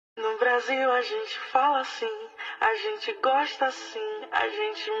Brasil, a gente fala assim, a gente gosta assim, a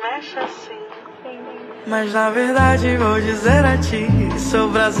gente mexe assim. Mas na verdade vou dizer a ti, sou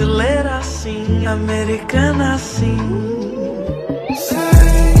brasileira assim, americana assim.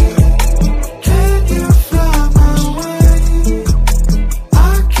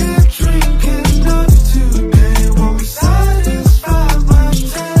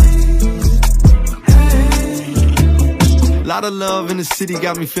 Lot of love in the city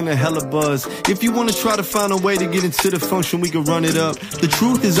got me feeling hella buzz. If you wanna try to find a way to get into the function, we can run it up. The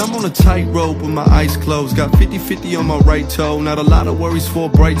truth is I'm on a tightrope with my eyes closed. Got 50-50 on my right toe. Not a lot of worries for a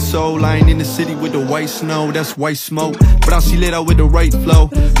bright soul. Lying in the city with the white snow, that's white smoke. Brasileira with the right flow.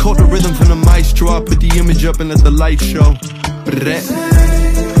 Caught the rhythm from the maestro. I put the image up and let the light show. Prezz.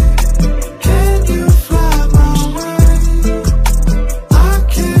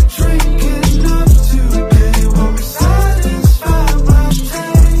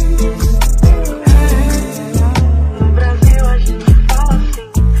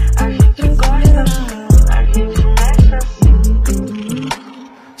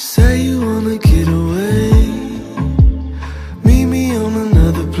 Say you wanna get away, meet me on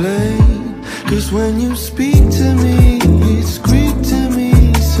another plane. Cause when you speak to me, it's Greek to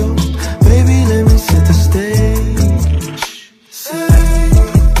me. So baby, let me set the stage. Say,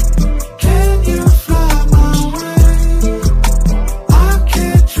 can you fly my way? I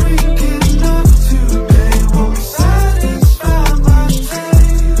can't drink enough today, won't satisfy my taste.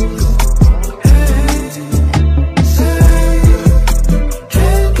 Hey, say,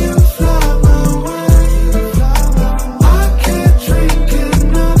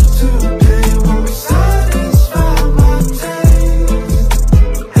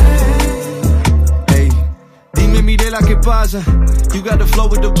 Mirella, ¿qué pasa? You got the flow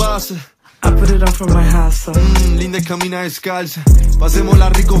with the bossa. I put it on from my house. Linda camina descalza. Pasémosla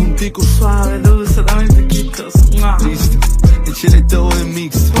rico junticos. Suave, dulce, dame piquitos. Listo, échale todo en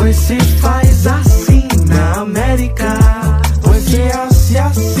mixto. Pois se faz assim na América, pois se hace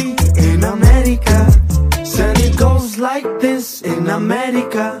assim in America. Said it goes like this in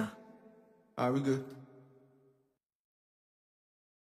America. Alright, we good.